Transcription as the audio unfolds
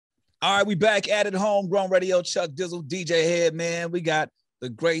All right, we back at it, Homegrown Radio. Chuck Dizzle, DJ Head, man. We got the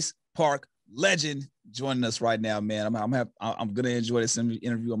Grace Park legend joining us right now, man. I'm gonna enjoy this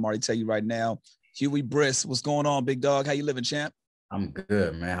interview. I'm already tell you right now. Huey Briss, what's going on, big dog? How you living, champ? I'm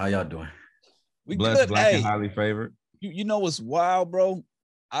good, man. How y'all doing? We blessed, good. Black, and highly favored. You know what's wild, bro?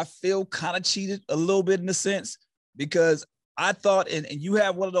 I feel kind of cheated a little bit in a sense because I thought, and you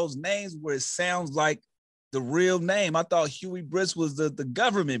have one of those names where it sounds like the real name. I thought Huey Briss was the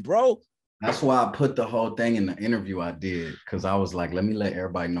government, bro. That's why I put the whole thing in the interview I did, because I was like, let me let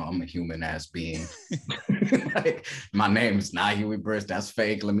everybody know I'm a human ass being. Like, my name is not Huey Briss. That's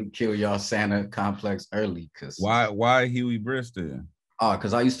fake. Let me kill y'all Santa complex early. Cause why Huey Briss then? Oh,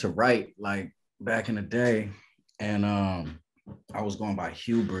 because I used to write like back in the day, and I was going by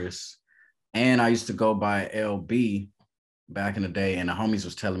Huey Briss, and I used to go by LB back in the day, and the homies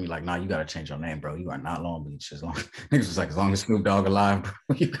was telling me like, nah, you gotta change your name, bro. You are not Long Beach. As long as Snoop Dogg alive,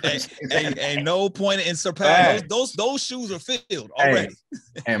 bro. Ain't no point in surpassing. Those shoes are filled already.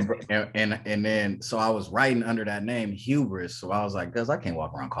 And then so I was writing under that name Hubris. So I was like, cause I can't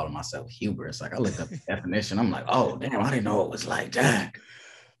walk around calling myself hubris. Like I looked up the definition. I'm like, oh damn, I didn't know it was like that.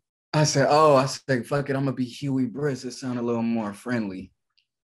 I said, fuck it, I'm gonna be Huey Briss. It sounded a little more friendly.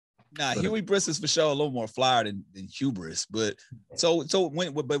 Nah, Huey Briss is for sure a little more flyer than hubris. But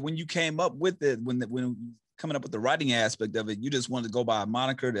when you came up with it, when coming up with the writing aspect of it, you just wanted to go by a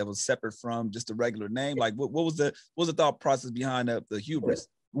moniker that was separate from just a regular name. Like what was the thought process behind the hubris?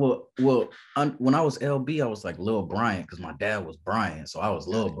 Well, when I was LB, I was like Lil Brian because my dad was Brian, so I was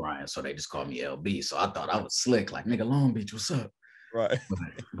Lil Brian, so they just called me LB. So I thought I was slick, like nigga Long Beach, what's up? Right.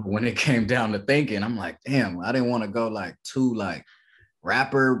 But when it came down to thinking, I'm like, damn, I didn't want to go like too like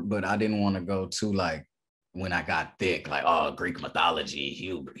rapper, but I didn't want to go too like when I got thick, like Greek mythology,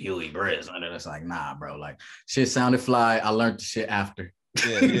 Huey Briss, and then it's like, nah, bro, like shit sounded fly. I learned the shit after.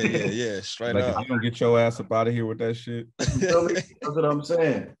 Yeah, straight like, up. You don't get your ass up out of here with that shit. That's what I'm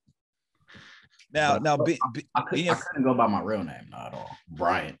saying. Now, I couldn't go by my real name, not at all.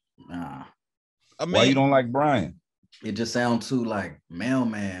 Brian. Nah. I mean, why you don't like Brian? It just sounds too like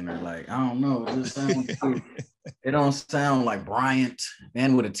mailman or like I don't know. It just sounds too. It don't sound like Bryant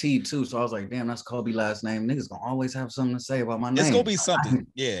and with a T too. So I was like, damn, that's Kobe last name. Niggas gonna always have something to say about my name. It's gonna be something.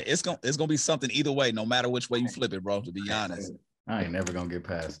 Yeah, it's gonna be something either way, no matter which way you flip it, bro. To be honest, I ain't never gonna get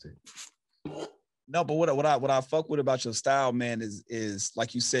past it. No, but what I fuck with about your style, man, is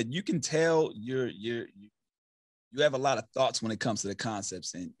like you said, you can tell you have a lot of thoughts when it comes to the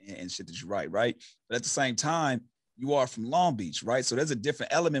concepts and shit that you write, right? But at the same time, you are from Long Beach, right? So there's a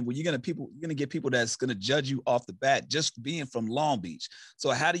different element where you're gonna get people that's gonna judge you off the bat just being from Long Beach. So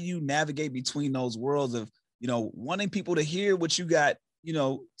how do you navigate between those worlds of, wanting people to hear what you got,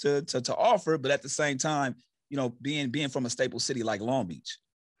 to offer, but at the same time, being from a staple city like Long Beach?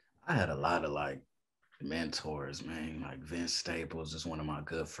 I had a lot of like mentors, man. Like Vince Staples is one of my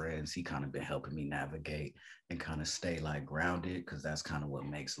good friends. He kind of been helping me navigate and kind of stay like grounded, because that's kind of what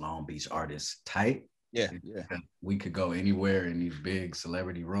makes Long Beach artists tight. Yeah. We could go anywhere in these big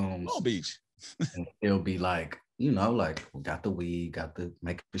celebrity rooms. Long Beach. And it'll be like, like we got the weed,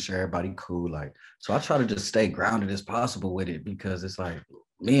 making sure everybody cool. Like, so I try to just stay grounded as possible with it, because it's like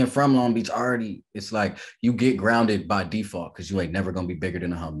being from Long Beach already, it's like you get grounded by default because you ain't never gonna be bigger than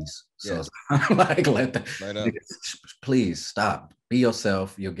the homies. So it's like, please stop. Be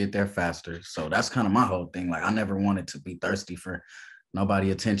yourself, you'll get there faster. So that's kind of my whole thing. Like I never wanted to be thirsty for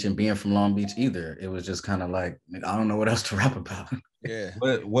nobody attention being from Long Beach either. It was just kind of like, I don't know what else to rap about. Yeah.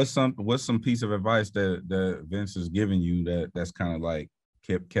 But what's some piece of advice that Vince has given you that's kind of like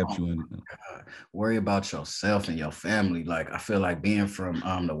kept you in? God. Worry about yourself and your family. Like I feel like being from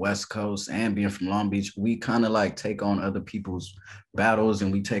the West Coast and being from Long Beach, we kind of like take on other people's battles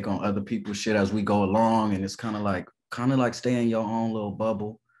and we take on other people's shit as we go along. And it's kind of like stay in your own little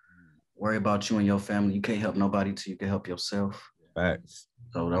bubble. Worry about you and your family. You can't help nobody till you can help yourself. Facts.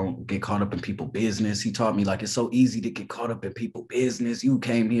 So don't get caught up in people's business. He taught me like it's so easy to get caught up in people's business. You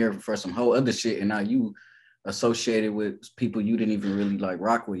came here for some whole other shit, and now you associated with people you didn't even really like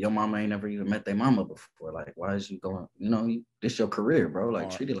rock with. Your mama ain't never even met their mama before. Like, why is you going? This your career, bro. Like,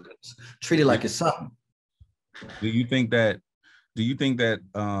 treat it like it's something. Do you think that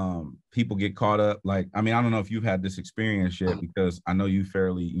people get caught up? Like, I mean, I don't know if you've had this experience yet, because I know you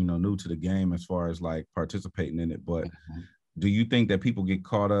fairly, new to the game as far as like participating in it, but do you think that people get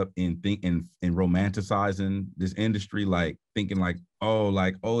caught up in romanticizing this industry, like thinking like, oh,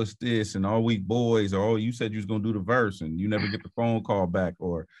 it's this and all weak boys, or you said you was gonna do the verse and you never get the phone call back?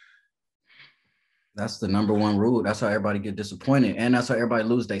 Or that's the number one rule. That's how everybody get disappointed, and that's how everybody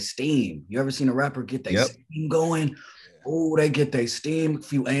lose their steam. You ever seen a rapper get their steam going? Oh, they get their steam, a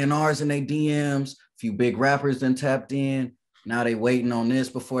few A&Rs in their DMs, a few big rappers then tapped in. Now they waiting on this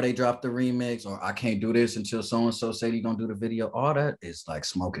before they drop the remix, or I can't do this until so-and-so say they gonna do the video. All that is like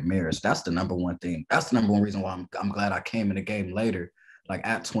smoke and mirrors. That's the number one thing. That's the number one reason why I'm glad I came in the game later, like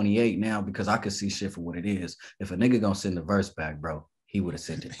at 28 now, because I could see shit for what it is. If a nigga gonna send the verse back, bro, he would have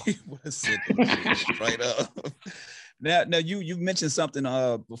sent it. He would have sent it straight up. Now you've mentioned something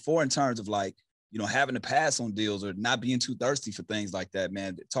before in terms of like, you know, having to pass on deals or not being too thirsty for things like that,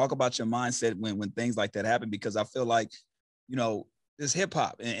 man. Talk about your mindset when things like that happen, because I feel like, you know, it's hip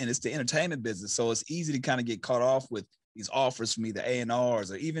hop and it's the entertainment business. So it's easy to kind of get caught off with these offers from either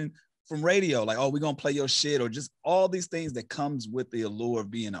A&Rs or even from radio, like, oh, we're going to play your shit, or just all these things that comes with the allure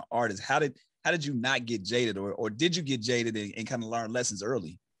of being an artist. How did you not get jaded, or did you get jaded and kind of learn lessons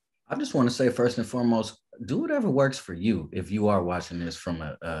early? I just want to say, first and foremost, do whatever works for you. If you are watching this from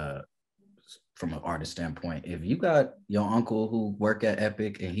an artist standpoint, if you got your uncle who work at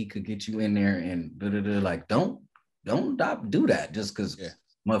Epic and he could get you in there and like, don't do that just because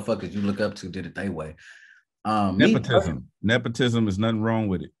motherfuckers you look up to did it their way. Nepotism is nothing wrong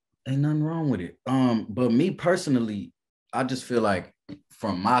with it. Ain't nothing wrong with it. But me personally, I just feel like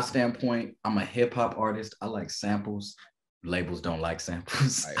from my standpoint, I'm a hip hop artist. I like samples. Labels don't like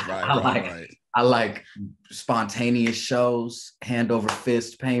samples. Right. I like spontaneous shows, hand over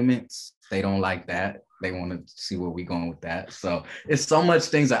fist payments. They don't like that. They want to see where we going with that. So it's so much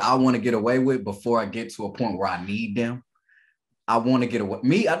things that I want to get away with before I get to a point where I need them. I want to get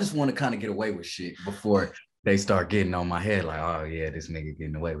away. I just want to kind of get away with shit before they start getting on my head. Like, oh yeah, this nigga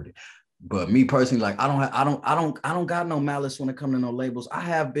getting away with it. But me personally, like, I don't got no malice when it comes to no labels. I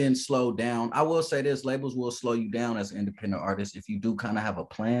have been slowed down. I will say this: labels will slow you down as an independent artist. If you do kind of have a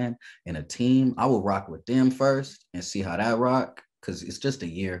plan and a team, I will rock with them first and see how that rock. Cause it's just a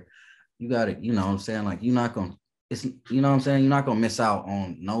year. You got it. You know what I'm saying? Like, you're not gonna miss out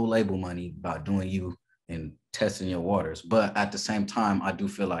on no label money by doing you and testing your waters. But at the same time, I do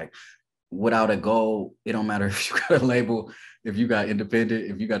feel like without a goal, it don't matter if you got a label, if you got independent,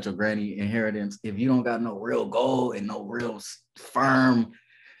 if you got your granny inheritance, if you don't got no real goal and no real firm,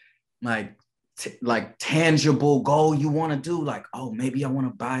 like tangible goal you want to do, like, oh, maybe I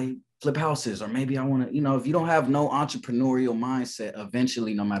want to flip houses, or maybe I want to, you know, if you don't have no entrepreneurial mindset,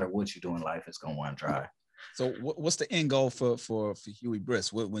 eventually, no matter what you do in life, it's going to run dry. So what's the end goal for Huey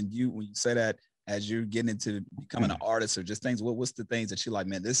Briss? When you say that, as you're getting into becoming an artist or just things, what's the things that you're like,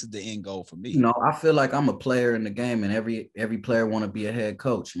 man, this is the end goal for me? You know, I feel like I'm a player in the game, and every player want to be a head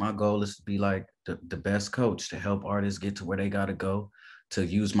coach. My goal is to be like the best coach, to help artists get to where they got to go, to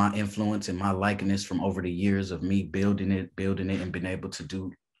use my influence and my likeness from over the years of me building it and being able to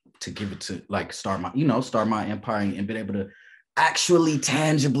give it to, like, start my empire and being able to actually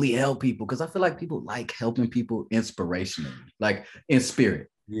tangibly help people. Because I feel like people like helping people inspirationally, like in spirit.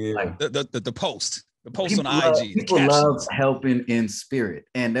 Yeah, like the post on IG. People love helping in spirit,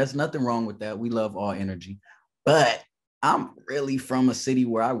 and there's nothing wrong with that. We love all energy, but I'm really from a city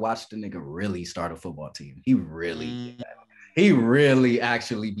where I watched a nigga really start a football team. He really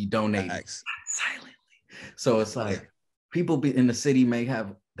actually be donating silently. So it's like people in the city may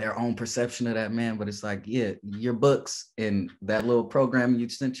have their own perception of that man, but it's like, yeah, your books and that little program you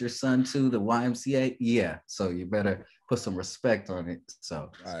sent your son to, the YMCA, yeah. So you better put some respect on it. So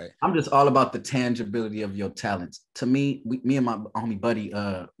I'm just all about the tangibility of your talents. To me, me and my homie buddy,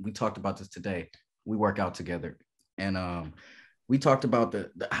 we talked about this today. We work out together, and we talked about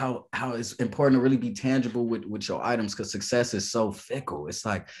how it's important to really be tangible with your items, because success is so fickle. It's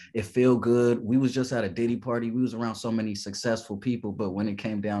like, it feel good. We was just at a Diddy party. We was around so many successful people, but when it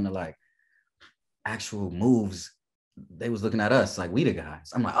came down to like actual moves, they was looking at us like we the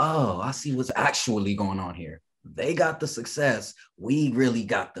guys. I'm like, oh, I see what's actually going on here. They got the success. We really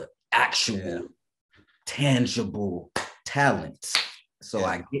got the actual tangible talent. So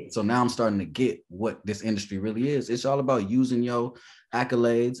so now I'm starting to get what this industry really is. It's all about using your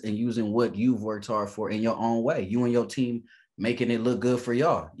accolades and using what you've worked hard for in your own way. You and your team making it look good for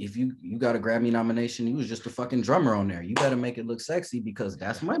y'all. If you got a Grammy nomination, you was just a fucking drummer on there. You better make it look sexy, because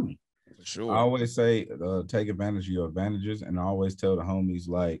that's money. For sure. I always say, take advantage of your advantages, and I always tell the homies,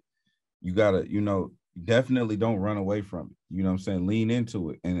 like, you gotta, definitely don't run away from it. You know what I'm saying? Lean into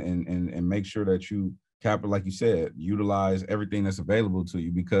it and make sure that you like you said, utilize everything that's available to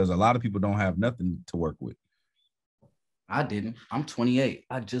you, because a lot of people don't have nothing to work with. I didn't. I'm 28.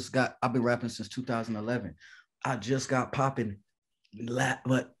 I've been rapping since 2011. I just got popping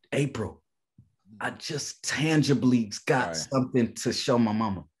April. I just tangibly got something to show my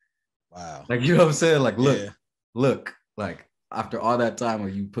mama. Wow. Like, you know what I'm saying? Like, look, like, after all that time where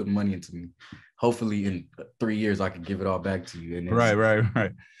you put money into me, hopefully in 3 years I can give it all back to you. And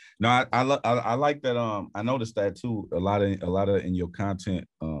Right. No, I like that. I noticed that too. A lot of in your content.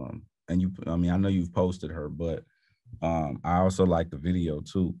 And I mean, I know you've posted her, but I also like the video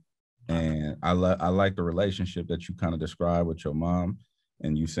too. And I like the relationship that you kind of described with your mom,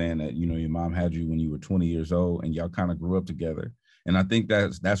 and you saying that, you know, your mom had you when you were 20 years old and y'all kind of grew up together. And I think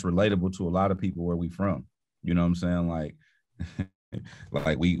that's relatable to a lot of people where we from. You know what I'm saying? Like,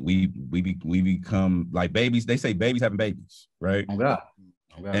 like we become like babies. They say babies having babies, right? Oh God.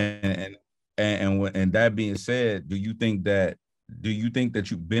 And that being said, do you think that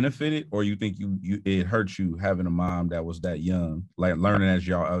you benefited, or you think you it hurt you having a mom that was that young, like learning as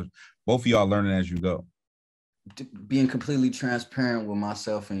y'all, both of y'all learning as you go? Being completely transparent with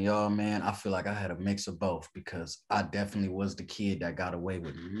myself and y'all, man, I feel like I had a mix of both, because I definitely was the kid that got away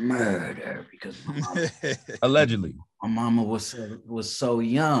with murder because my mama, allegedly, my mama was so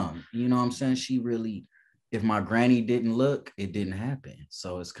young. You know what I'm saying? She really, if my granny didn't look, it didn't happen.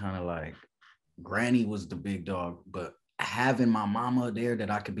 So it's kind of like granny was the big dog, but having my mama there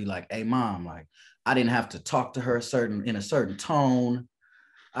that I could be like, hey mom, like I didn't have to talk to her in a certain tone.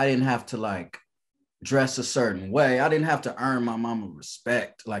 I didn't have to like dress a certain way. I didn't have to earn my mama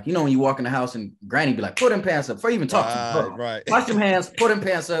respect. Like, you know, when you walk in the house and granny be like, put them pants up before you even talk to me. Right. Wash them hands, put them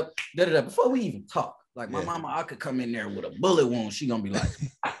pants up, before we even talk. Like my mama, I could come in there with a bullet wound. She gonna be like,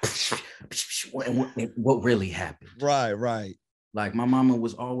 what really happened? Right. Like my mama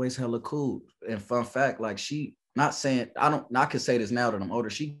was always hella cool. And fun fact, like she, not saying, I can say this now that I'm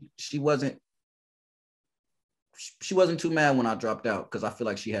older. She wasn't too mad when I dropped out, because I feel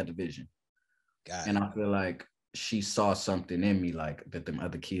like she had the vision. And I feel like she saw something in me like that them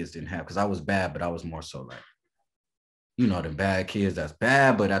other kids didn't have, because I was bad, but I was more so like, you know, the bad kids that's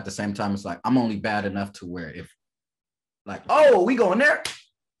bad, but at the same time, it's like I'm only bad enough to where if like, oh, we going there.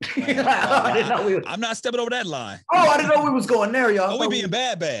 Like, I didn't know I'm not stepping over that line. Oh, I didn't know we was going there, y'all. Oh, we being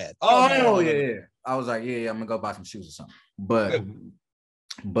bad. Oh, yeah. I was like, yeah, I'm gonna go buy some shoes or something.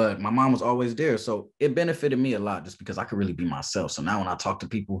 But my mom was always there, so it benefited me a lot just because I could really be myself. So now when I talk to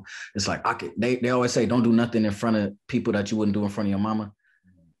people, it's like they always say don't do nothing in front of people that you wouldn't do in front of your mama.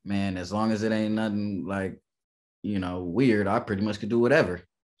 Man, as long as it ain't nothing like, you know, weird, I pretty much could do whatever.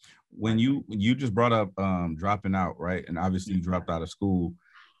 When you just brought up dropping out, right? And obviously you dropped out of school.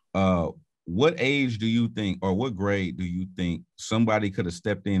 What age do you think, or what grade do you think somebody could have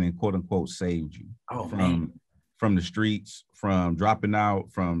stepped in and quote unquote saved you from the streets, from dropping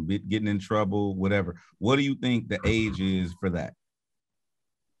out, from getting in trouble, whatever? What do you think the age is for that?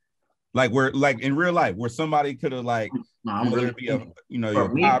 Like where, like in real life, where somebody could have like, your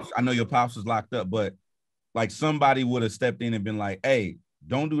pops. I know your pops was locked up, but like somebody would have stepped in and been like, "Hey,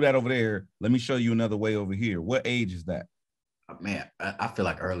 don't do that over there. Let me show you another way over here." What age is that? Man, I feel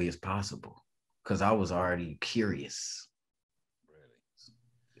like early as possible, because I was already curious.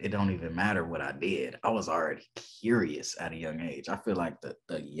 It don't even matter what I did. I was already curious at a young age. I feel like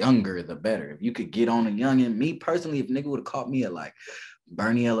the younger, the better. If you could get on a young, and me personally, if nigga would have caught me at like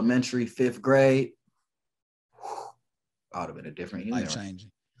Bernie Elementary, 5th grade, I would have been a different human. Life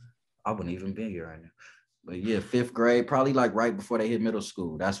changing. I wouldn't even be here right now. But yeah, 5th grade, probably like right before they hit middle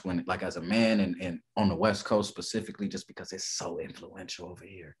school. That's when, like as a man and on the West Coast specifically, just because it's so influential over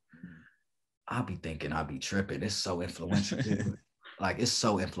here, I'll be thinking I'll be tripping. It's so influential. Like it's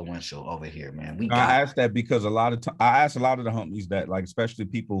so influential over here, man. I asked that because I asked a lot of the homies that, like, especially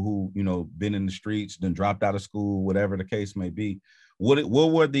people who, you know, been in the streets, then dropped out of school, whatever the case may be. What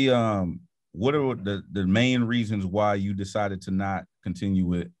are the main reasons why you decided to not continue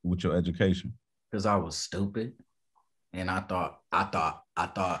with your education? Because I was stupid, and I thought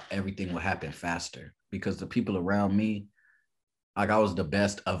everything would happen faster, because the people around me, like I was the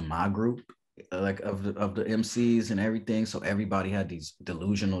best of my group, like of the MCs and everything. So everybody had these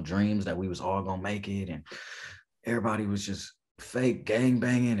delusional dreams that we was all gonna make it, and everybody was just fake gang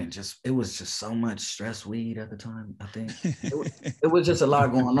banging, and it was just so much stress weed at the time. I think it was just a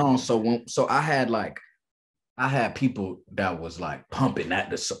lot going on. So I had people that was like pumping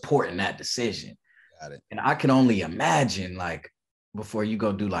that, supporting that decision. Got it. And I can only imagine, like, before you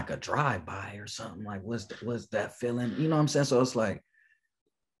go do like a drive-by or something, like what's that feeling? You know what I'm saying? So it's like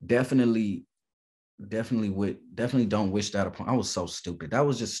definitely don't wish that upon. I was so stupid. That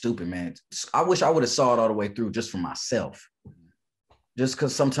was just stupid, man. I wish I would have saw it all the way through just for myself. Just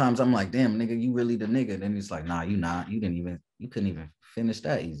because sometimes I'm like, damn, nigga, you really the nigga. Then it's like, nah, you not. You couldn't even finish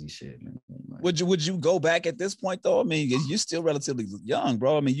that easy shit, man. Like, would you go back at this point though? I mean, you're still relatively young,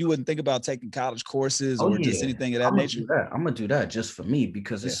 bro. I mean, you wouldn't think about taking college courses or just anything of that nature? I'm gonna do that just for me,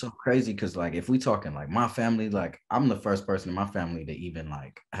 because it's so crazy. Because like, if we talking like my family, like I'm the first person in my family to even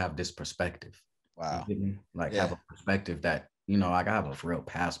like have this perspective. Wow. Like have a perspective that, you know, like I have a real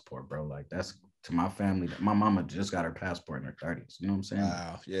passport, bro. Like that's to my family. My mama just got her passport in her 30s. You know what I'm saying?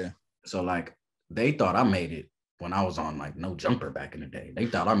 Wow. Yeah. So like they thought I made it when I was on like No Jumper back in the day. They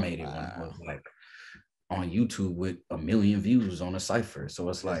thought I made it when I was like on YouTube with 1 million views on a cipher. So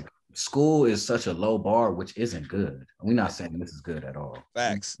it's like school is such a low bar, which isn't good. We're not saying this is good at all.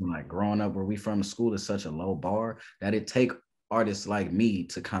 Facts. Like growing up where we from, school is such a low bar that it take artists like me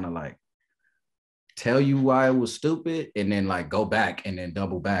to kind of like tell you why it was stupid and then like go back and then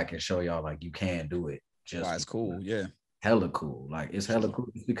double back and show y'all like you can do it. Just why it's cool. Yeah. Hella cool. Like it's hella cool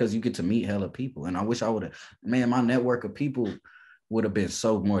because you get to meet hella people. And I wish I would have, man, my network of people would have been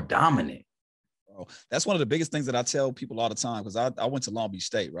so more dominant. Bro, that's one of the biggest things that I tell people all the time, because I went to Long Beach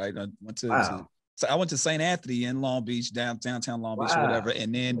State, right? I went to so I went to St. Anthony in Long Beach, downtown Long Beach, or whatever,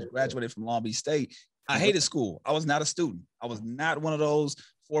 and then graduated from Long Beach State. I hated school. I was not a student. I was not one of those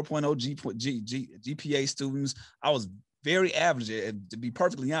 4.0 GPA students. I was very average, and to be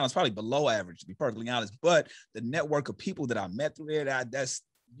perfectly honest, probably below average, to be perfectly honest. But the network of people that I met through there, that's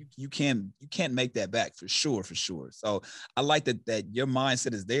you can't make that back for sure. So I like that your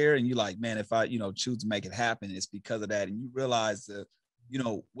mindset is there, and you like, man, if I choose to make it happen, it's because of that, and you realize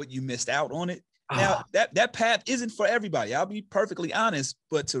what you missed out on it. Now that path isn't for everybody. I'll be perfectly honest,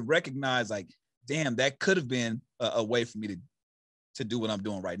 but to recognize like, damn, that could have been a way for me to do what I'm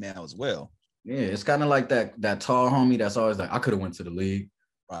doing right now as well. Yeah, it's kind of like that tall homie that's always like, I could have went to the league.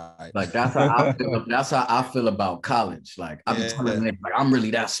 Right. Like that's how I feel. That's how I feel about college. Like I'm telling them, like I'm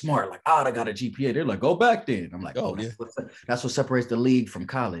really that smart. Like, I got a GPA. They're like, go back then. I'm like, that's what separates the league from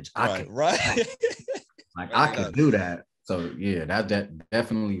college. Right. Like I could do that. So yeah, that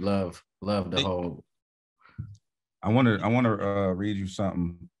definitely love the whole. I want to read you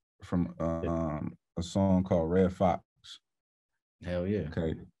something from a song called Red Fox. Hell yeah.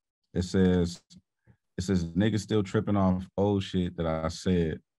 Okay. It says niggas still tripping off old shit that I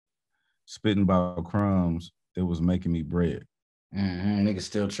said, spitting about crumbs, it was making me bread. Niggas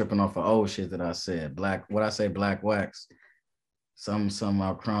still tripping off of old shit that I said. Black wax. Some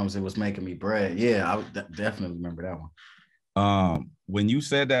about crumbs, it was making me bread. Yeah, I definitely remember that one. When you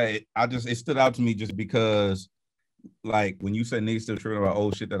said that, it stood out to me just because, like, when you said niggas still tripping about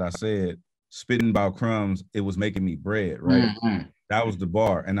old shit that I said, spitting about crumbs, it was making me bread, right? That was the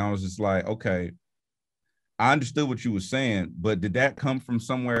bar. And I was just like, okay, I understood what you were saying, but did that come from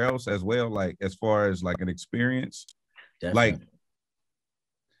somewhere else as well? Like, as far as like an experience? Definitely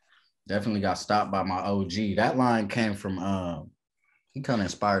got stopped by my OG. That line came from, he kind of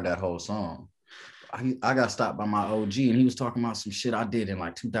inspired that whole song. I got stopped by my OG and he was talking about some shit I did in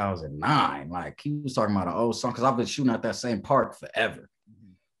like 2009. Like he was talking about an old song because I've been shooting at that same park forever.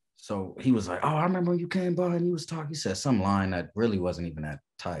 So he was like, oh, I remember when you came by and he was talking. He said some line that really wasn't even that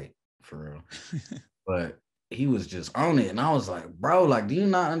tight for real. But he was just on it. And I was like, bro, like, do you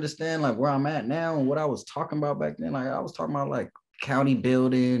not understand like where I'm at now and what I was talking about back then? Like I was talking about like county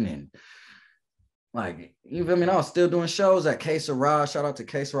building and like, you feel me? I was still doing shows at K Sarah. Shout out to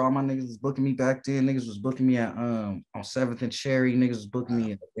K Sarah. All my niggas was booking me back then. Niggas was booking me at on 7th and Cherry. Niggas was booking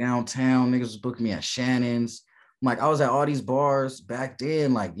me at downtown. Niggas was booking me at Shannon's. Like I was at all these bars back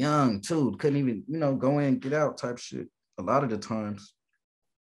then, like young too. Couldn't even, go in, get out type shit. A lot of the times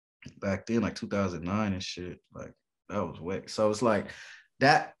back then, like 2009 and shit, like that was whack. So it's like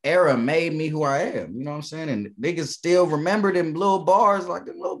that era made me who I am. You know what I'm saying? And niggas still remember them little bars, like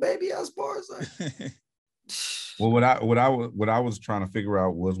them little baby ass bars. Like, well, what I was trying to figure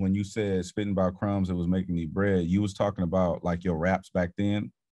out was when you said spitting about crumbs, it was making me bread. You was talking about like your raps back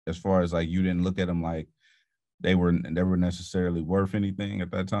then, as far as like you didn't look at them like they were necessarily worth anything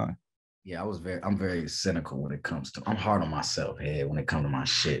at that time. Yeah, I'm very cynical when it comes to, I'm hard on myself, when it comes to my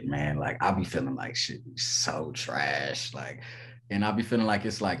shit, man. Like I be feeling like shit be so trash. Like, and I be feeling like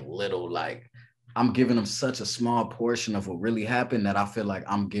it's like little, like I'm giving them such a small portion of what really happened that I feel like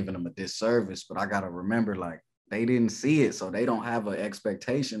I'm giving them a disservice. But I gotta remember, like, they didn't see it, so they don't have an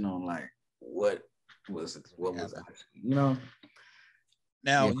expectation on like what was actually,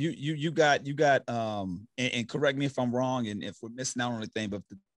 Now you got and correct me if I'm wrong, and if we're missing out on anything, but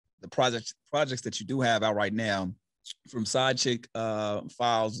the projects that you do have out right now, from Side Chick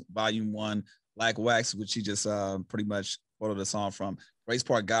Files Volume 1, Black Wax, which you just pretty much quoted the song from, Grace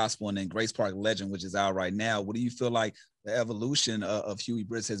Park Gospel, and then Grace Park Legend, which is out right now. What do you feel like the evolution of Huey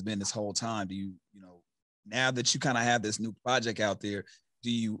Briss has been this whole time? Do you now that you kind of have this new project out there,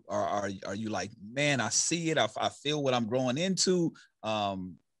 do you are you like, man, I see it, I feel what I'm growing into?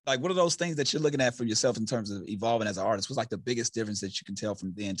 Like, what are those things that you're looking at for yourself in terms of evolving as an artist? What's like the biggest difference that you can tell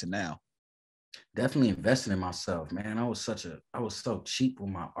from then to now? Definitely invested in myself, man. I was so cheap with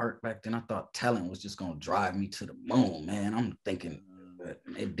my art back then. I thought talent was just gonna drive me to the moon, man. I'm thinking but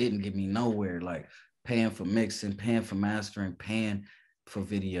it didn't get me nowhere. Like paying for mixing, paying for mastering, paying for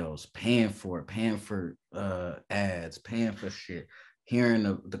videos, paying for ads, paying for shit, hearing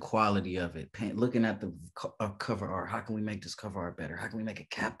the quality of it, looking at the cover art. How can we make this cover art better? How can we make it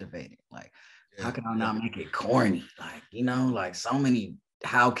captivating? Like, how can I not make it corny? Like, like so many,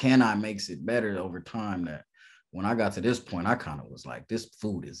 how can I makes it better over time that when I got to this point, I kind of was like, this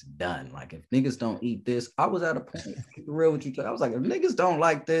food is done. Like, if niggas don't eat this, I was at a point, keep it real with you. I was like, if niggas don't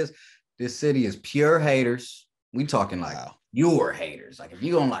like this city is pure haters. We talking like you're haters. Like, if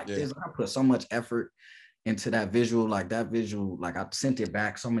you don't like this, I put so much effort into that visual. Like I sent it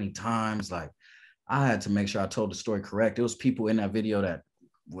back so many times. Like, I had to make sure I told the story correct. There was people in that video that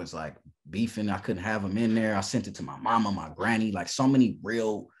was like beefing. I couldn't have them in there. I sent it to my mama, my granny, like so many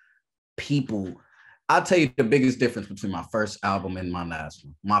real people. I'll tell you the biggest difference between my first album and my last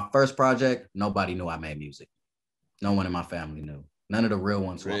one. My first project, nobody knew I made music. No one in my family knew. None of the real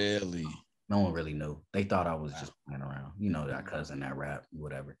ones. Really? No one really knew. They thought I was just playing around. That cousin, that rap,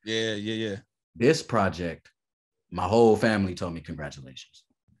 whatever. Yeah. This project, my whole family told me congratulations.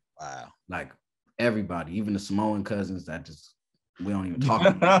 Wow. Like everybody, even the Samoan cousins that just we don't even talk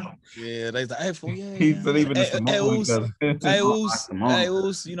about. Yeah, they like, hey, fool, yeah. He said even the Samoan cousins. Hey,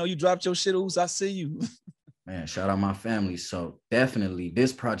 Oos, you dropped your shit, Oos. I see you. Man, shout out my family. So definitely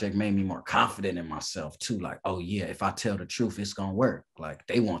this project made me more confident in myself too. Like, oh yeah, if I tell the truth, it's gonna work. Like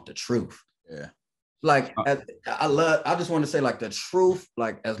they want the truth. Yeah. Like I just want to say like the truth,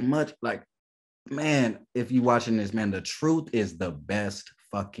 like as much like, man, if you watching this, man, the truth is the best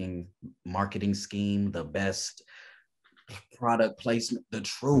fucking marketing scheme, the best product placement, the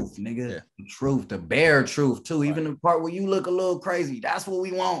truth, nigga. Yeah. The truth, the bare truth too. Right. Even the part where you look a little crazy, that's what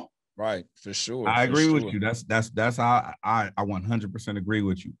we want. Right, for sure. I agree with you. That's how I 100% agree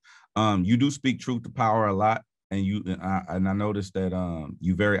with you. You do speak truth to power a lot, and I noticed that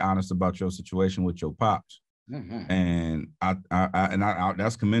you're very honest about your situation with your pops, and I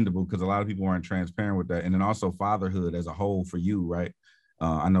that's commendable because a lot of people weren't transparent with that, and then also fatherhood as a whole for you, right?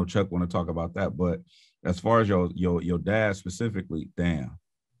 I know Chuck want to talk about that, but as far as your dad specifically, damn.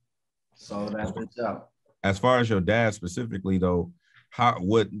 So that's what's up. As far as your dad specifically, though.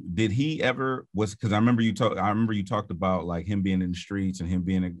 What did he ever was because I remember you talked about like him being in the streets and him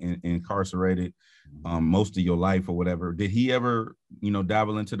being incarcerated most of your life or whatever. Did he ever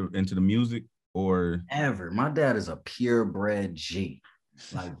dabble into the music or ever? My dad is a purebred G.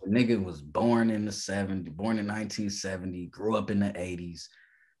 Like the nigga was born in 1970, grew up in the 80s.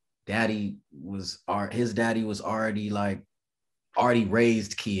 His daddy was already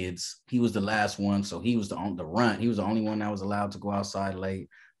raised kids. He was the last one, so he was the runt. He was the only one that was allowed to go outside late,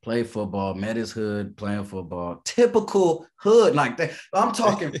 play football, met his hood playing football. Typical hood like that. I'm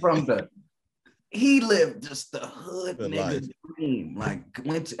talking from he lived just the hood nigga dream. Like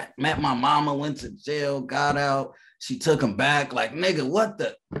met my mama, went to jail, got out. She took him back. Like, nigga, what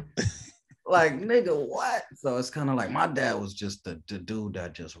the like, nigga, what? So it's kind of like my dad was just the dude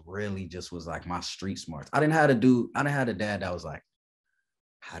that just really just was like my street smarts. I didn't have a dad that was like,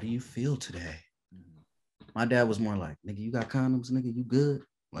 how do you feel today? My dad was more like, nigga, you got condoms, nigga, you good?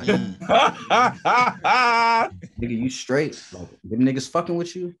 Like, nigga, you straight? Like, them niggas fucking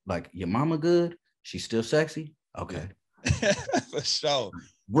with you? Like, your mama good? She's still sexy? Okay. For sure.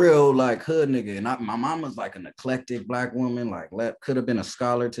 Real like hood nigga, and my mama's like an eclectic black woman, like could have been a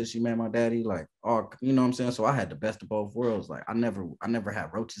scholar till she met my daddy, like, or you know what I'm saying. So I had the best of both worlds. Like I never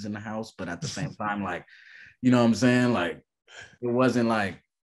had roaches in the house, but at the same time, like, you know what I'm saying, like it wasn't like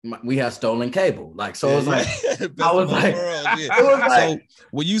we had stolen cable, like so. It was like I was like, it was like. So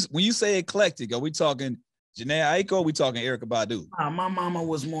when you say eclectic, are we talking Janae Aiko, or we talking Erykah Badu? My mama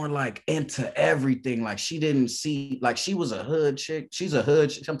was more like into everything. Like she didn't see, like she was a hood chick. She's a hood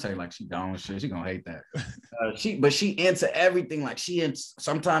chick. I'm telling you, like she gone shit. She gonna hate that. But she into everything. Like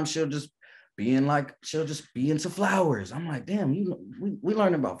sometimes she'll just be into flowers. I'm like, damn, we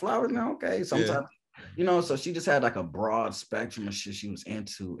learning about flowers now. Okay. Sometimes, so she just had like a broad spectrum of shit she was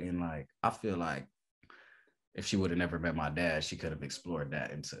into. And like, I feel like if she would have never met my dad, she could have explored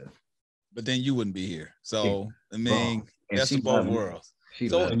that into. But then you wouldn't be here. So I mean, that's of both worlds.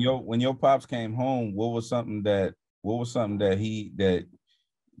 So when your pops came home, what was something that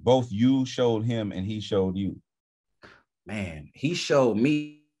both you showed him and he showed you? Man, he showed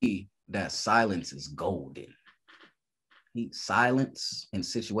me that silence is golden. Silence in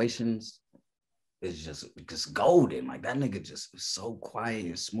situations is just golden. Like that nigga just is so quiet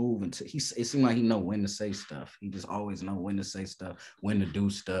and smooth, and it seemed like he know when to say stuff. He just always know when to say stuff, when to do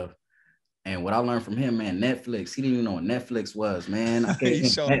stuff. And what I learned from him, man, Netflix, he didn't even know what Netflix was, man. I gave He him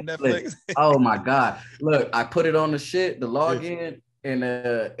showed him Netflix. Oh my God. Look, I put it on the login, and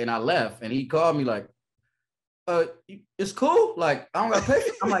I left. And he called me like, it's cool. Like, I don't gotta pay.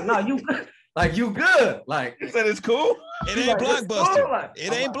 I'm like, no, you good. Like, you good. Like, He said it's cool. It ain't Blockbuster. Cool. Like,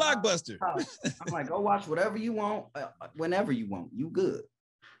 it ain't Blockbuster. I'm like, go watch whatever you want, whenever you want. You good.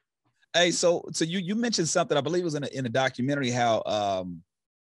 Hey, so you mentioned something, I believe it was in a documentary, how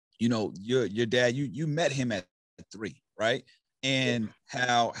you know, your dad, you met him at 3, right? And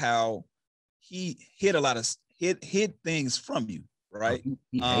how he hid a lot of hid things from you, right?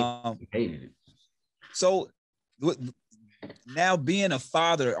 He hated it. So now being a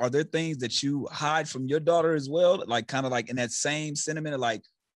father, are there things that you hide from your daughter as well? Like kind of like in that same sentiment of like,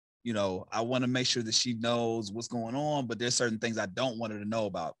 you know, I want to make sure that she knows what's going on, but there's certain things I don't want her to know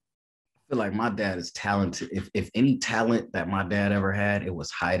about. I feel like my dad is talented. If any talent that my dad ever had, it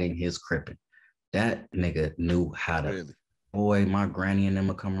was hiding his crippin'. That nigga knew how to. Really? Boy, my granny and them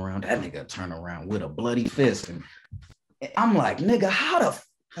would come around. That nigga turn around with a bloody fist, and I'm like, nigga, how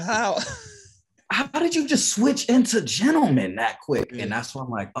did you just switch into gentlemen that quick? Yeah. And that's why I'm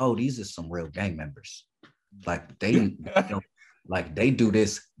like, oh, these are some real gang members. Like they do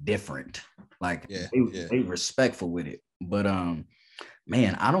this different. Like they respectful with it. But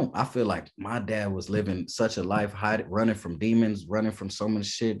man, I feel like my dad was living such a life, running from demons, running from so much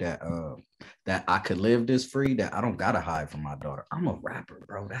shit that I could live this free, that I don't gotta hide from my daughter. I'm a rapper,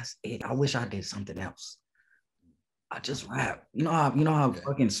 bro. That's it. I wish I did something else. I just rap. You know how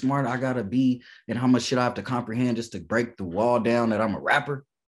fucking smart I gotta be, and how much shit I have to comprehend just to break the wall down that I'm a rapper.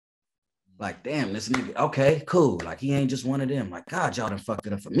 Like, damn, this nigga, okay, cool. Like, he ain't just one of them. Like, God, y'all done fucked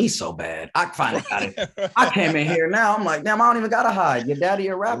it up for me so bad. I finally got it. I came in here now. I'm like, damn, I don't even gotta hide. Your daddy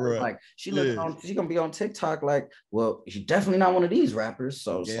a rapper. Right. Like, she gonna be on TikTok. Like, well, she's definitely not one of these rappers.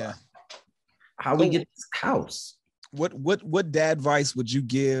 So, like, how we get this house? What dad advice would you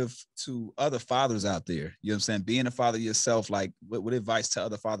give to other fathers out there? You know what I'm saying? Being a father yourself, like what advice to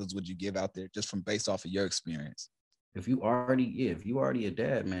other fathers would you give out there just from based off of your experience? If you already a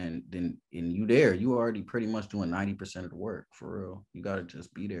dad, man, then you already pretty much doing 90% of the work, for real. You got to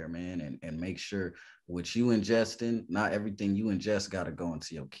just be there, man, and make sure what you ingesting, not everything you ingest got to go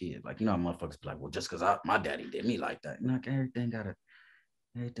into your kid. Like, you know, motherfuckers be like, well, just because my daddy did me like that. Like, everything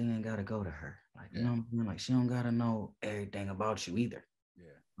ain't got to go to her. Like, you know what I mean? Like, she don't got to know everything about you either. Yeah.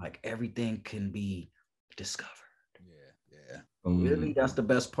 Like, everything can be discovered. Yeah. Really, that's the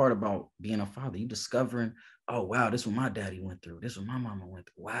best part about being a father. You discovering, oh, wow, this is what my daddy went through. This is what my mama went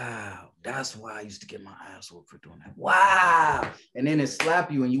through. Wow, that's why I used to get my ass whooped for doing that. Wow. And then it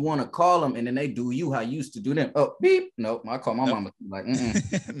slap you and you want to call them, and then they do you how you used to do them. Oh, beep. Nope, I call my mama. Like,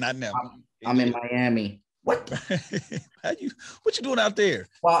 not now. I'm in Miami. What? What you doing out there?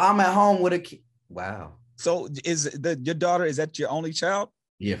 Well, I'm at home with a kid. Wow. So your daughter, is that your only child?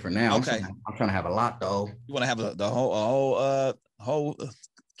 Yeah, for now. Okay. I'm trying to have a lot though. You want to have the whole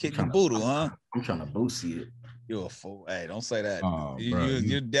kid and caboodle, huh? I'm trying to boosie it. You're a fool. Hey, don't say that. Oh,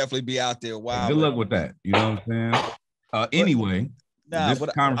 you definitely be out there wild. Good luck with that. You know what I'm saying? Anyway, this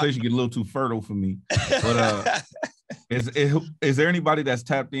conversation get a little too fertile for me. But is there anybody that's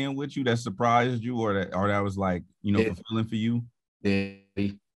tapped in with you that surprised you, or that was like, you know, fulfilling for you?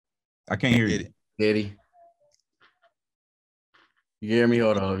 Diddy. I can't hear you. Diddy. You hear me?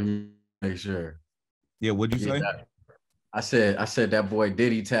 Hold on. Let me make sure. Yeah, what'd you say? I said that boy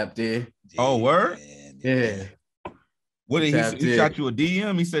Diddy tapped in. Oh, word? Yeah. What did he shot you a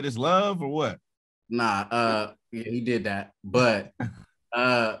DM? He said it's love or what? Nah, yeah, he did that. But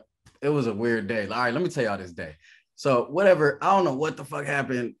it was a weird day. All right, let me tell y'all this day. So whatever, I don't know what the fuck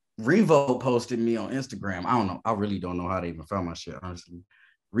happened. Revo posted me on Instagram. I don't know. I really don't know how they even found my shit, honestly.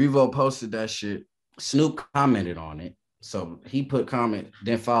 Revo posted that shit. Snoop commented on it. So he put comment,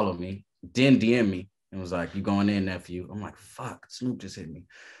 then follow me, then DM me, and was like, you going in, nephew? I'm like, fuck, Snoop just hit me.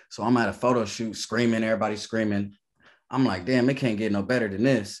 So I'm at a photo shoot screaming, everybody screaming. I'm like, damn, it can't get no better than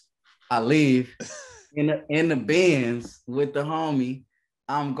this. I leave in the Benz with the homie.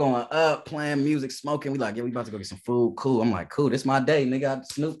 I'm going up, playing music, smoking. We like, yeah, we about to go get some food. Cool. I'm like, cool, this my day, nigga.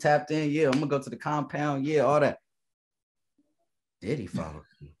 Snoop tapped in. Yeah, I'm gonna go to the compound. Yeah, all that. Diddy followed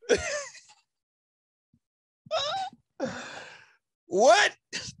me. What?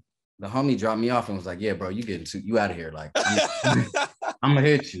 The homie dropped me off and was like, yeah, bro, you out of here. Like, I'm gonna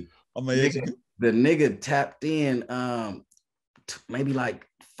hit you. The nigga tapped in maybe like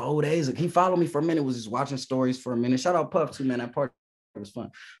 4 days ago. He followed me for a minute, was just watching stories for a minute. Shout out Puff too, man. That part was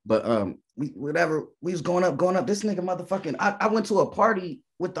fun. But we was going up. This nigga motherfucking, I went to a party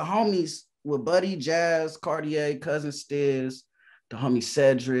with the homies, with Buddy, Jazz, Cartier, Cousin Stiz, the homie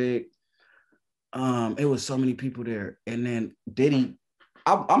Cedric, It was so many people there. And then Diddy,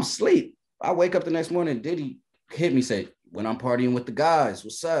 I'm asleep. I wake up the next morning, Diddy hit me, say, when I'm partying with the guys,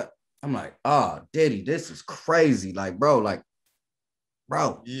 what's up? I'm like, oh, Diddy, this is crazy. Bro,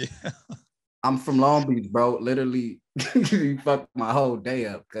 Yeah. I'm from Long Beach, bro. Literally, he fucked my whole day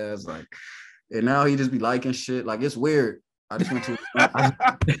up, cause and now he just be liking shit. Like, it's weird. I just went to.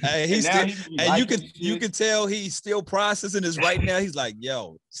 Hey, he's still, and you can tell he's still processing this right now. He's like,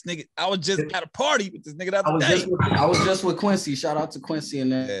 yo, this nigga, I was just at a party with this nigga the other day. I was just with Quincy. Shout out to Quincy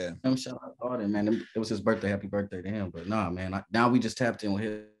and then shout out to all them, man. It was his birthday. Happy birthday to him. But nah, man. Now we just tapped in with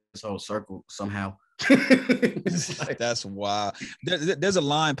his whole circle somehow. That's wild. There's a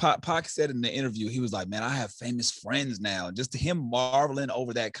line Pac said in the interview. He was like, man, I have famous friends now. Just him marveling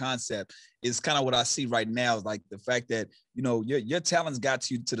over that concept is kind of what I see right now. Is like the fact that, you know, your talents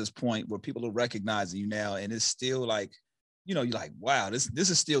got you to this point where people are recognizing you now, and it's still like, you know, you're like, wow, this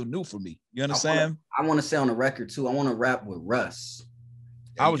is still new for me. You understand? I want to say on the record too, I want to rap with Russ.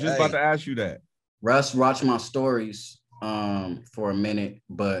 I was just about to ask you that. Russ watched my stories for a minute,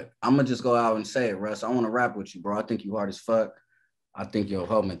 but I'm gonna just go out and say it, Russ. I want to rap with you, bro. I think you hard as fuck. I think your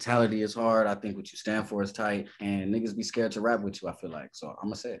whole mentality is hard. I think what you stand for is tight, and niggas be scared to rap with you, I feel like. So I'm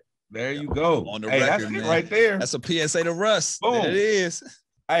gonna say it. There you go. On the record, that's man. It right there. That's a PSA to Russ. Boom. There it is.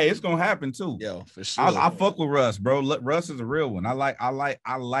 Hey, it's gonna happen too. Yo, for sure. I fuck with Russ, bro. Russ is a real one. I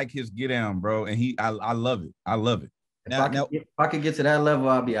like his get down, bro, and I love it. I love it. If I could get to that level,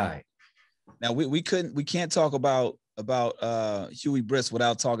 I'll be all right. Now we can't talk about Huey Briss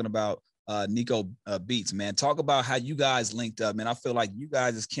without talking about Nico Beats, man. Talk about how you guys linked up, man. I feel like you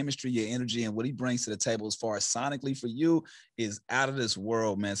guys' chemistry, your energy, and what he brings to the table as far as sonically for you is out of this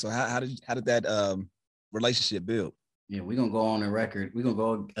world, man. So how did that relationship build? Yeah, we're gonna go on the record. We're gonna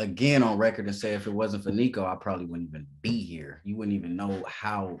go again on record and say if it wasn't for Nico, I probably wouldn't even be here. You wouldn't even know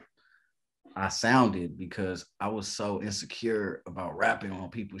how I sounded because I was so insecure about rapping on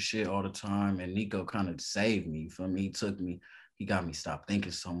people's shit all the time. And Nico kind of saved me from me. He got me stop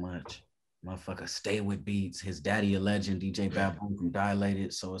thinking so much. Motherfucker, stay with beats. His daddy a legend, DJ Baboon from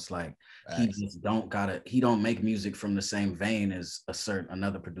Dilated. So it's like he just he don't make music from the same vein as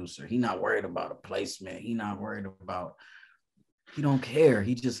another producer. He not worried about a placement. He don't care.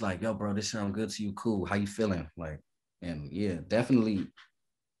 He just like, yo, bro, this sound good to you. Cool. How you feeling? Like, and yeah, definitely.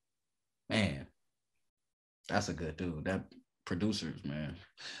 Man, that's a good dude. That producers, man.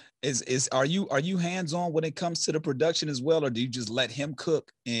 Are you hands-on when it comes to the production as well, or do you just let him cook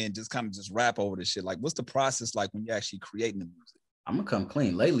and just kind of just rap over the shit? Like, what's the process like when you're actually creating the music? I'm gonna come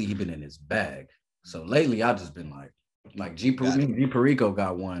clean. Lately, he been in his bag. So lately, I just been like G Perico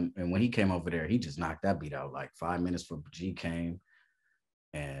got one, and when he came over there, he just knocked that beat out like 5 minutes before G came.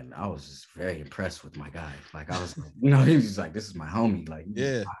 And I was just very impressed with my guy. Like I was, he was just like, this is my homie. Like,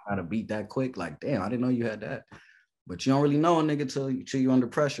 yeah, I gotta beat that quick. Like, damn, I didn't know you had that. But you don't really know a nigga till you're under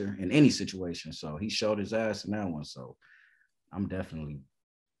pressure in any situation. So he showed his ass in that one. So I'm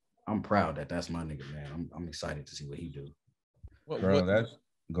proud that that's my nigga, man. I'm excited to see what he do. Go ahead.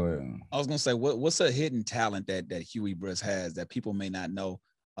 I was gonna say, what's a hidden talent that Huey Briss has that people may not know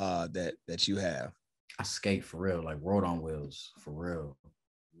that you have? I skate for real, like road on wheels for real.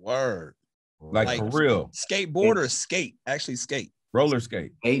 Word. Like for real. Skateboard or skate? Actually skate. Roller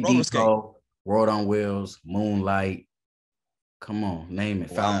skate. Roller skate. Road on wheels, Moonlight. Come on, name it.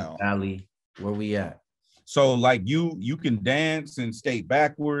 Fountain Valley. Where we at? So like you can dance and skate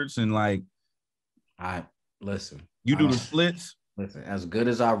backwards and like listen. You do the splits? Listen, as good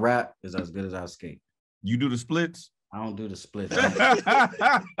as I rap is as good as I skate. You do the splits? I don't do the splits. He's like,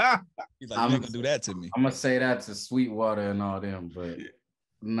 you're not gonna do that to me. I'm gonna say that to Sweetwater and all them, but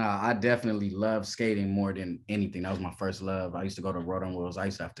nah, I definitely love skating more than anything. That was my first love. I used to go to Road on Wheels. I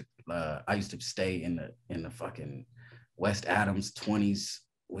used to stay in the fucking West Adams 20s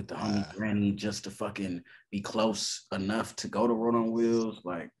with the homie Granny just to fucking be close enough to go to Road on Wheels.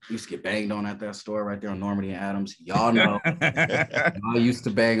 Like, used to get banged on at that store right there on Normandy and Adams. Y'all know. Y'all used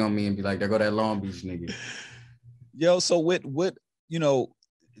to bang on me and be like, there go that Long Beach nigga. Yo, so what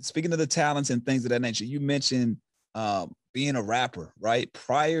speaking of the talents and things of that nature, you mentioned being a rapper, right?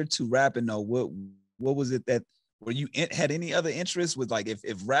 Prior to rapping, though, what was it that were you had any other interests with, like,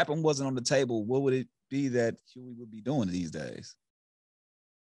 if rapping wasn't on the table, what would it be that Huey would be doing these days?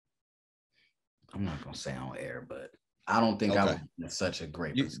 I'm not gonna say on air, but I don't think I would be in such a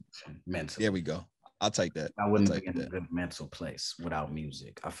great position mentally. There we go. I'll take that. I wouldn't be in a good mental place without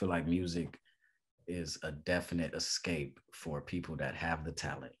music. I feel like music is a definite escape for people that have the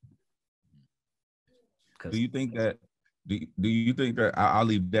talent. Do you think that? Do you think that? I'll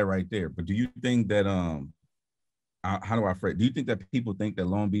leave that right there. But do you think that how do I phrase? Do you think that people think that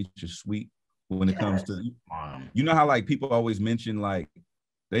Long Beach is sweet when it comes to, you know how like people always mention like,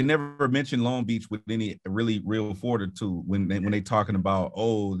 they never mention Long Beach with any really real fortitude when they talking about,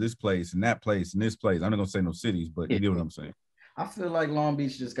 oh, this place and that place and this place. I'm not gonna say no cities, but you get what I'm saying. I feel like Long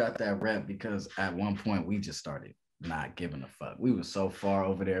Beach just got that rep because at one point we just started not giving a fuck. We were so far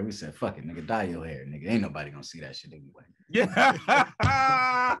over there. We said, fuck it, nigga, dye your hair, nigga. Ain't nobody gonna see that shit anyway.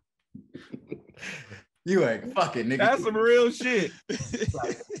 Yeah. You ain't fuck it, nigga. That's some real shit.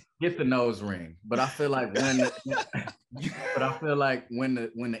 Like, get the nose ring. But I feel like when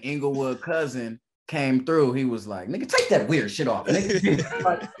the Inglewood cousin came through, he was like, nigga, take that weird shit off, nigga.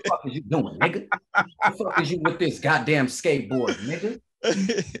 What the fuck is you doing, nigga? What the fuck is you with this goddamn skateboard, nigga?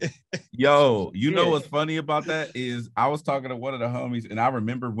 Yo, you know what's funny about that is I was talking to one of the homies, and I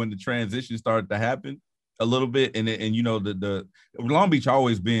remember when the transition started to happen a little bit, and you know, the Long Beach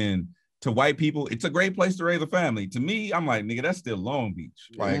always been, to white people, it's a great place to raise a family. To me, I'm like, nigga, that's still Long Beach.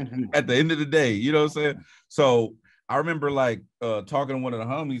 Like, at the end of the day, you know what I'm saying? So I remember like talking to one of the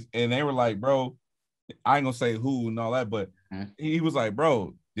homies, and they were like, bro, I ain't gonna say who and all that, but he was like,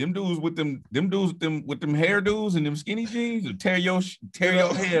 bro, them dudes with them hairdos and them skinny jeans will tear your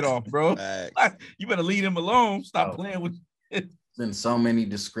head off, bro. Like, you better leave them alone. Stop playing with it. There's been so many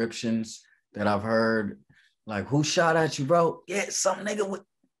descriptions that I've heard, like, who shot at you, bro? Yeah, some nigga with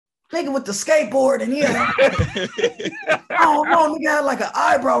the skateboard, and I don't know, nigga had like an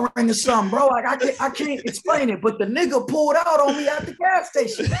eyebrow ring or something, bro. Like I can't explain it, but the nigga pulled out on me at the gas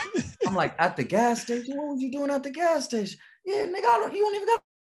station. I'm like, at the gas station? What was you doing at the gas station? Yeah, nigga, you don't even got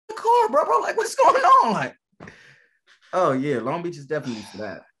a car, bro. Like, what's going on? Like, oh yeah, Long Beach is definitely for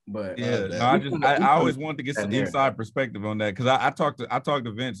that. But yeah, I always wanted to get some inside perspective on that because I talk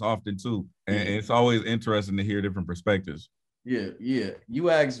to Vince often too, and it's always interesting to hear different perspectives. Yeah.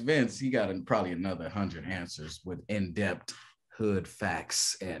 You ask Vince, he got probably another 100 answers with in-depth hood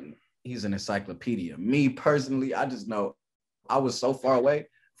facts, and he's an encyclopedia. Me personally, I just know I was so far away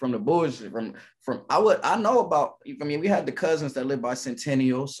from the bullshit. I know about. I mean, we had the cousins that lived by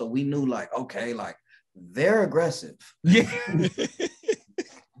Centennial, so we knew like, okay, like they're aggressive. Yeah,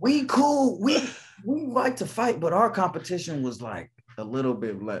 we cool. We like to fight, but our competition was like a little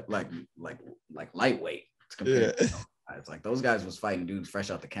bit like lightweight compared to, it's like those guys was fighting dudes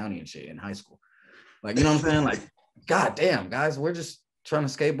fresh out the county and shit in high school. Like, you know what I'm saying? Like, goddamn, guys, we're just trying to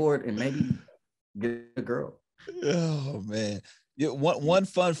skateboard and maybe get a girl. Oh, man. Yeah, one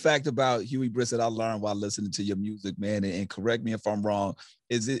fun fact about Huey Briss that I learned while listening to your music, man, and correct me if I'm wrong,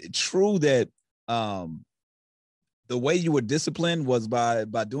 is it true that the way you were disciplined was by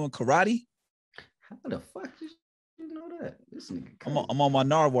doing karate? How the fuck did you know that? This nigga I'm on my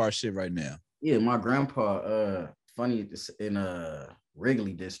Narwhal shit right now. Yeah, my grandpa, funny, in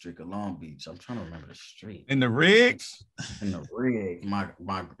Wrigley district of Long Beach. I'm trying to remember the street. In the rigs? In the rig. My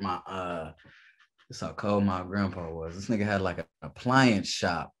that's how cold my grandpa was. This nigga had like an appliance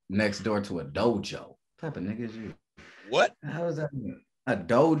shop next door to a dojo. What type of nigga is you? What? How is that? A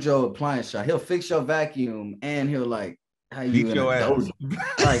dojo appliance shop. He'll fix your vacuum and he'll like, how you in a dojo?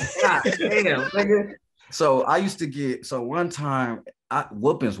 Like, god damn, nigga. So I used to get, one time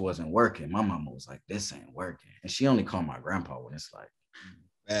whoopings wasn't working. My mama was like, this ain't working. And she only called my grandpa when it's like,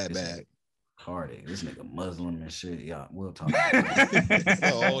 bad. Hardy. This nigga Muslim and shit. Yeah, we'll talk. It's a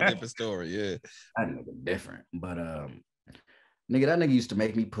whole different story, yeah. That nigga different. But nigga, that nigga used to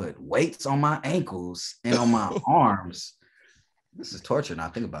make me put weights on my ankles and on my arms. This is torture now,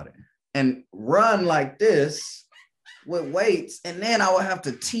 think about it. And run like this with weights, and then I would have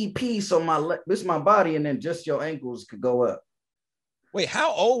to TP so my body, and then just your ankles could go up. Wait,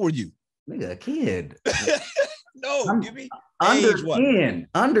 how old were you? Nigga, a kid. No, give me under age, 10.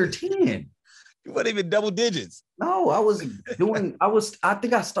 Under 10. You weren't even double digits. No, I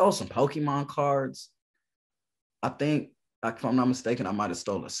think I stole some Pokemon cards. I think, if I'm not mistaken, I might have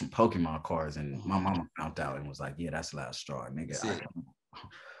stolen some Pokemon cards, and my mama found out and was like, yeah, that's the last straw, nigga.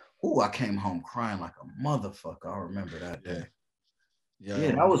 I came home crying like a motherfucker. I remember that day. Yeah,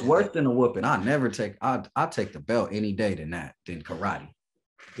 that was worse than a whooping. I take the belt any day than karate.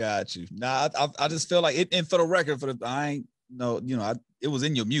 Got you. Nah, I just feel like it, and for the record, it was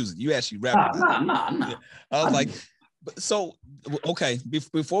in your music. You actually rapped. Nah. I was like, so okay.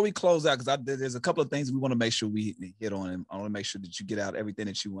 Before we close out, because there's a couple of things we want to make sure we hit on, and I want to make sure that you get out everything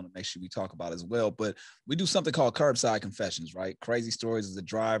that you want to make sure we talk about as well. But we do something called curbside confessions, right? Crazy stories as a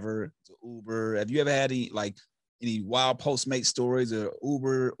driver, as an Uber. Have you ever had any wild Postmate stories, or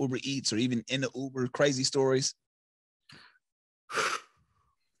Uber Eats, or even in the Uber crazy stories?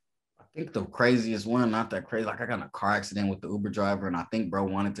 I think the craziest one, not that crazy. Like, I got in a car accident with the Uber driver, and I think bro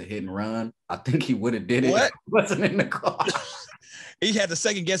wanted to hit and run. I think he would have did it. What? If he wasn't in the car. He had to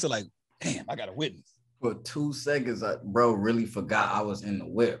second guess it, like, damn, I got a witness. For 2 seconds, bro really forgot I was in the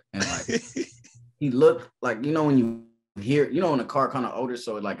whip. And like, he looked like, you know, when you hear, you know, when the car kind of older,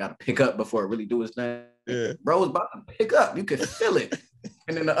 so it like got to pick up before it really do its thing. Yeah. Bro was about to pick up. You could feel it.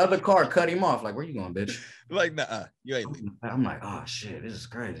 And then the other car cut him off. Like, where you going, bitch? Like, nah, you ain't. I'm like, oh shit, this is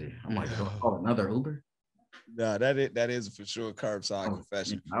crazy. I'm like, do I call another Uber? Nah, that is for sure curbside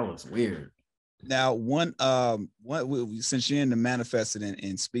confession. That was weird. Now, since you're into manifesting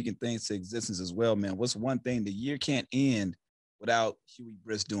and speaking things to existence as well, man, what's one thing the year can't end without Huey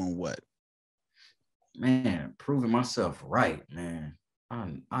Briss doing what? Man, proving myself right, man.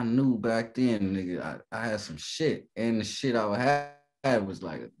 I knew back then, nigga, I had some shit, and the shit I had was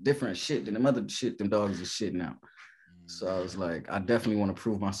like different shit than the other shit them dogs are shit now. So I was like, I definitely want to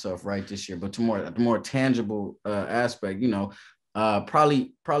prove myself right this year. But the more tangible aspect, you know,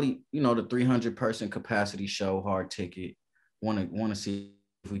 probably, you know, the 300 person capacity show, hard ticket. Want to see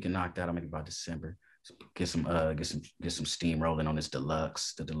if we can knock that out maybe by December. So get some steam rolling on this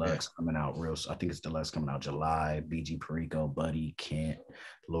deluxe. The deluxe coming out I think it's deluxe coming out July. BG Perico, Buddy, Kent,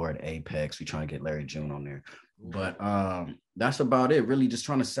 Lord Apex. We trying to get Larry June on there. But that's about it. Really just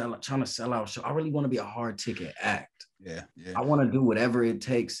trying to sell out show. I really want to be a hard ticket act. Yeah. I want to do whatever it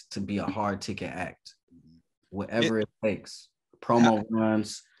takes to be a hard ticket act. Whatever it takes. Promo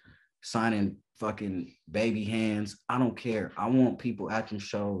runs, signing fucking baby hands. I don't care. I want people at them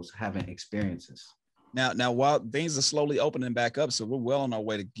shows having experiences. Now, while things are slowly opening back up, so we're well on our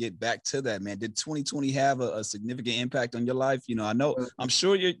way to get back to that, man. Did 2020 have a significant impact on your life? You know, I'm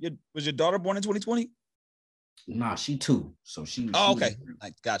sure was your daughter born in 2020? Nah, she 2. So she. Oh, okay.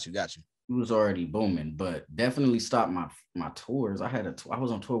 Got you. She was already booming, but definitely stopped my tours. I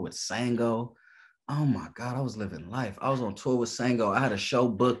was on tour with Sango. Oh my God, I was living life. I was on tour with Sango. I had a show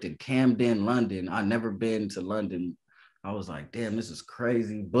booked in Camden, London. I'd never been to London. I was like, damn, this is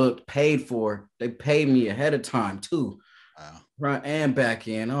crazy. Booked, paid for. They paid me ahead of time too. Wow. Right and back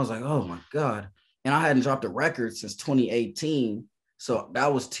in. I was like, oh my God. And I hadn't dropped a record since 2018. So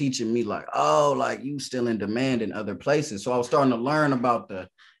that was teaching me like, oh, like you still in demand in other places. So I was starting to learn about the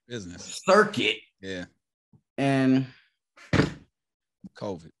business circuit. Yeah. And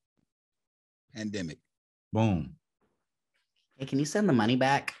COVID. Pandemic. Boom. Hey, can you send the money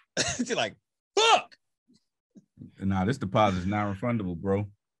back? You're like, fuck. Nah, this deposit is not refundable, bro.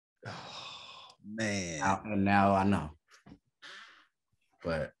 Oh, man. And now I know.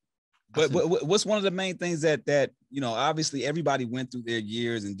 But what's one of the main things that you know, obviously everybody went through their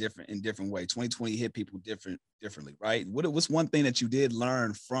years in different ways. 2020 hit people differently, right? What's one thing that you did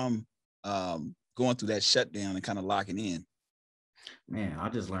learn from going through that shutdown and kind of locking in? Man, I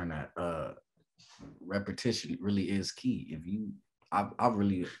just learned that repetition really is key. I'm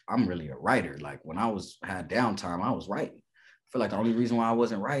really a writer. Like when I had downtime, I was writing. I feel like the only reason why I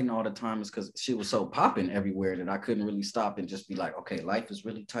wasn't writing all the time is because shit was so popping everywhere that I couldn't really stop and just be like, okay, life is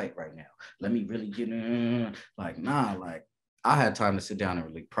really tight right now. Let me really get in. Like, nah, like I had time to sit down and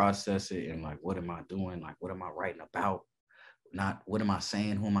really process it and like, what am I doing? Like, what am I writing about? Not what am I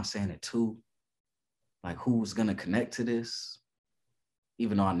saying? Who am I saying it to? Like, who's gonna connect to this?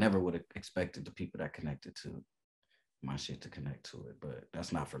 Even though I never would have expected the people that connected to my shit to connect to it, but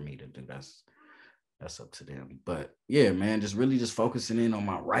that's not for me to do. That's up to them. But yeah, man, just focusing in on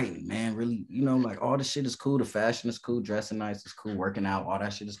my writing, man. Really, you know, like all the shit is cool. The fashion is cool. Dressing nice is cool. Working out, all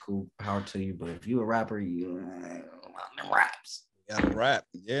that shit is cool. Power to you. But if you a rapper, you raps. You gotta rap.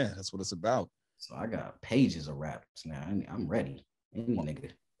 Yeah, that's what it's about. So I got pages of raps now. I'm ready. Any nigga.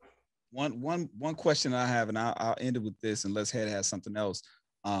 One question I have, and I'll end it with this, unless Head has something else.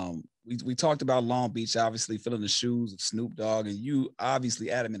 We talked about Long Beach, obviously filling the shoes of Snoop Dogg, and you obviously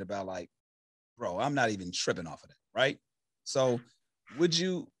adamant about like, bro, I'm not even tripping off of that, right? So would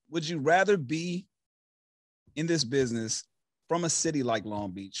you rather be in this business from a city like Long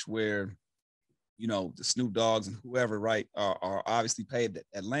Beach where, you know, the Snoop Dogs and whoever, right, are obviously paved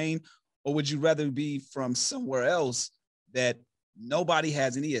that lane, or would you rather be from somewhere else that nobody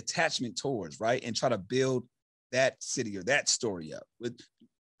has any attachment towards, right, and try to build that city or that story up?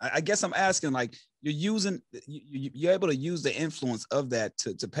 I guess I'm asking, like, you're able to use the influence of that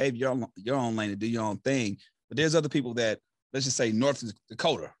to pave your own lane, to do your own thing. But there's other people that, let's just say North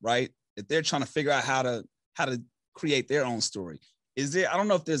Dakota, right, that they're trying to figure out how to create their own story. Is there? I don't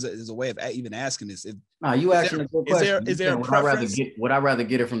know if there's a way of even asking this. No, you asking a good question. Is there a preference? Would I rather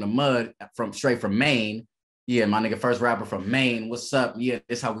get it from the mud, straight from Maine? Yeah, my nigga, first rapper from Maine. What's up? Yeah,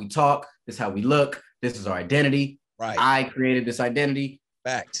 this how we talk. This how we look. This is our identity. Right. I created this identity.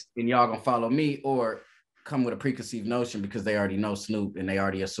 Fact. And y'all gonna follow me, or come with a preconceived notion because they already know Snoop and they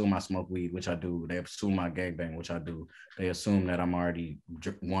already assume I smoke weed, which I do. They assume I gangbang, which I do. They assume that I'm already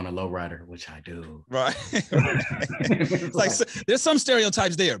want a lowrider, which I do. Right. It's like there's some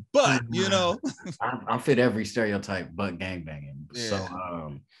stereotypes there, but you know, I fit every stereotype but gangbanging. Yeah.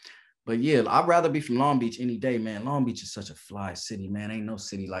 So, but yeah, I'd rather be from Long Beach any day, man. Long Beach is such a fly city, man. Ain't no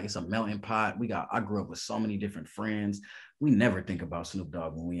city like it's a melting pot. I grew up with so many different friends. We never think about Snoop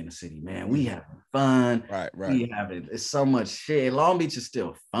Dogg when we in the city, man. We having fun. Right. It's so much shit. Long Beach is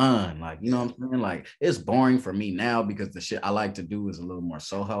still fun. Like, you know what I'm saying? Like, it's boring for me now because the shit I like to do is a little more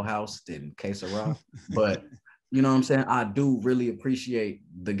Soho House than Que Sera. But you know what I'm saying? I do really appreciate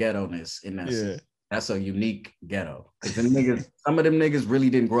the ghetto-ness in that city. That's a unique ghetto. Because some of them niggas really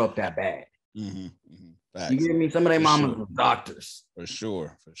didn't grow up that bad. You get me? Some of their mamas were doctors. For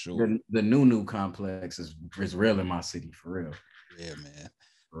sure. The new complex is real in my city, for real. Yeah, man.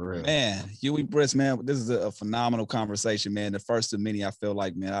 For real. Man, Huey Briss, man, this is a phenomenal conversation, man. The first of many, I feel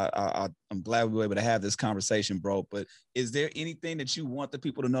like, man. I'm glad we were able to have this conversation, bro. But is there anything that you want the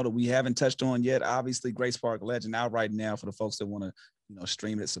people to know that we haven't touched on yet? Obviously, Grace Park Legend out right now for the folks that want to,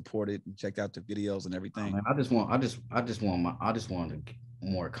 stream it, support it, and check out the videos and everything. Man, I just want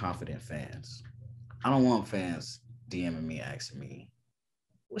more confident fans. I don't want fans DMing me, asking me,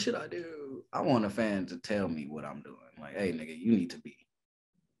 what should I do? I want a fan to tell me what I'm doing. Like, hey, nigga, you need to be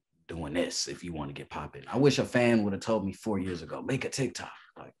doing this if you want to get popping. I wish a fan would have told me 4 years ago, make a TikTok.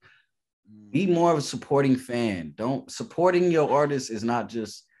 Like, be more of a supporting fan. Supporting your artist is not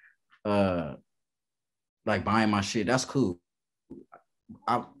just like buying my shit. That's cool.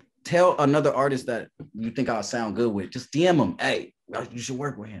 I'll tell another artist that you think I'll sound good with, just DM them, hey, you should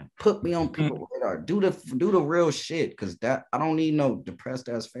work with him. Put me on people's radar. Do the real shit, because that I don't need no depressed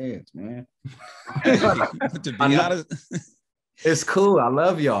ass fans, man. To be honest, it's cool. I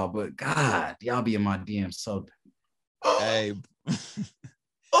love y'all, but God, y'all be in my DM so. Hey,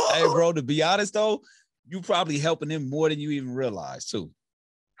 hey, bro. To be honest though, you probably helping them more than you even realize too.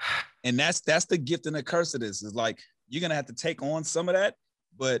 And that's the gift and the curse of this. Is like you're gonna have to take on some of that,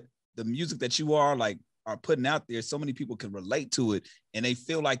 but the music that you are putting out there, so many people can relate to it, and they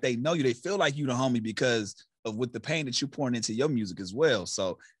feel like they know you. They feel like you the homie because of with the pain that you're pouring into your music as well.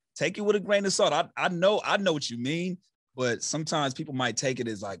 So take it with a grain of salt. I know what you mean, but sometimes people might take it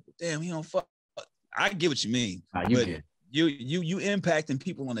as like, damn, fuck. I get what you mean. You impacting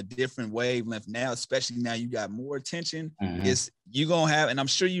people on a different wavelength now, especially now you got more attention. It's you gonna have, and I'm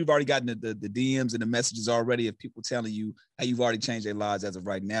sure you've already gotten the DMs and the messages already of people telling you how you've already changed their lives as of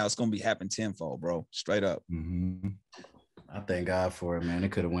right now. It's gonna be happening tenfold, bro. Straight up. I thank God for it, man.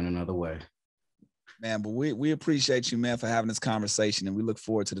 It could have went another way. Man, but we appreciate you, man, for having this conversation, and we look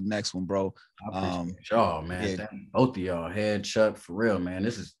forward to the next one, bro. I appreciate y'all, man. Yeah. Both of y'all, head shut for real, man.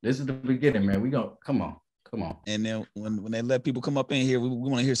 This is the beginning, man. We go, come on. And then when they let people come up in here, we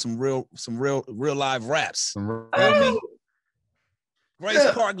want to hear some real live raps.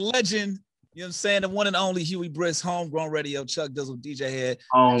 Grace Park legend, you know what I'm saying? The one and only Huey Briss, homegrown radio, Chuck Dizzle, DJ Head.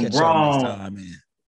 Catch y'all next time, man.